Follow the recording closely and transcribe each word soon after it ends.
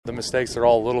The mistakes are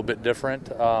all a little bit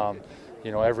different.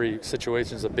 Every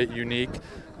situation is a bit unique,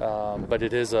 but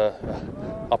it is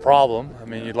a problem. I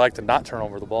mean, you'd like to not turn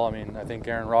over the ball. I mean, I think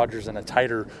Aaron Rodgers in a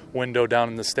tighter window down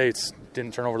in the States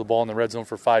didn't turn over the ball in the red zone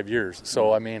for 5 years.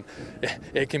 So, I mean,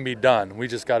 it can be done. We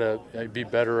just got to be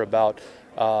better about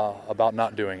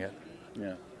not doing it.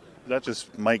 Yeah. That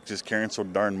just Mike just carrying so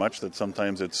darn much that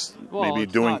sometimes it's maybe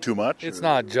doing too much? It's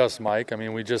not just Mike. I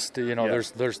mean, we just,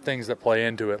 there's things that play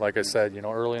into it. Like I said,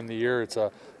 early in the year it's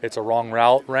a wrong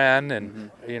route ran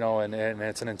and, and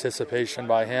it's an anticipation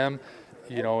by him,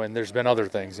 and there's been other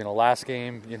things. Last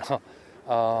game,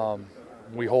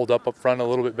 we hold up front a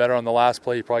little bit better on the last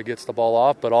play. He probably gets the ball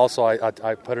off, but also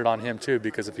I put it on him too,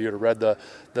 because if he would have read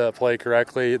the play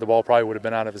correctly, the ball probably would have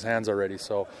been out of his hands already.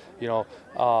 So,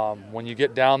 when you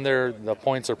get down there, the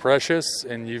points are precious,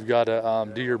 and you've got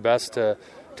to do your best to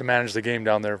manage the game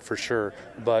down there for sure.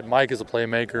 But Mike is a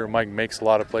playmaker. Mike makes a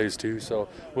lot of plays too, so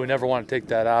we never want to take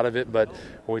that out of it, but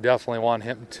we definitely want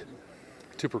him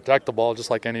to protect the ball just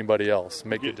like anybody else,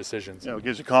 make good decisions. It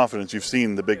gives you confidence. You've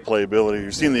seen the big playability.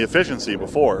 You've seen the efficiency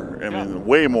before. I mean,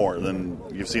 way more than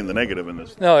you've seen the negative in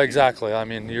this. No, exactly. I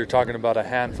mean, you're talking about a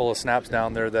handful of snaps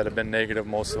down there that have been negative.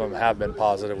 Most of them have been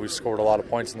positive. We've scored a lot of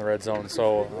points in the red zone.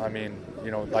 So, I mean,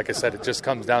 like I said, it just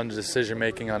comes down to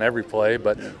decision-making on every play.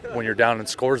 But when you're down in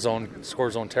score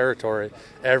zone territory,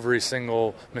 every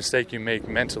single mistake you make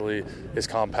mentally is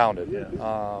compounded.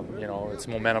 It's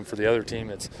momentum for the other team.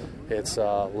 It's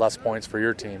less points for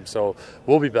your team. So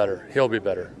we'll be better. He'll be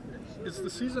better. Is the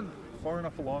season far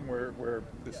enough along where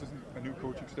this isn't a new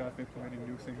coaching staff implementing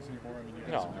new things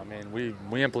anymore?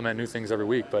 We implement new things every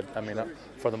week, but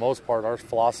for the most part, our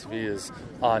philosophy is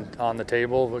on the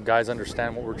table. The guys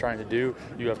understand what we're trying to do.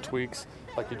 You have tweaks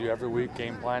like you do every week,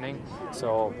 game planning.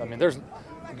 So,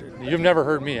 you've never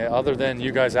heard me, other than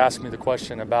you guys ask me the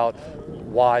question about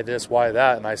why this, why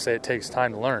that, and I say it takes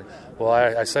time to learn. Well,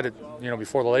 I said it,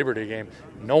 before the Labor Day game.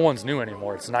 No one's new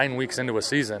anymore. It's 9 weeks into a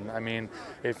season. I mean,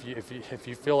 if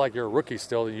you feel like you're a rookie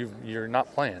still, you're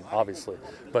not playing, obviously.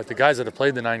 But the guys that have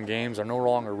played the 9 games are no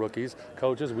longer rookies.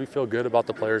 Coaches, we feel good about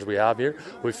the players we have here.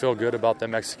 We feel good about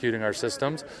them executing our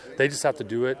systems. They just have to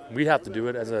do it. We have to do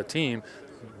it as a team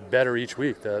better each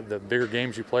week. The bigger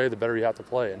games you play, the better you have to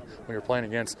play. And when you're playing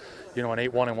against, an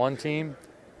 8-1-1 team,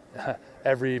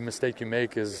 every mistake you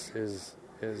make is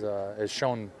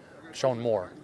shown more.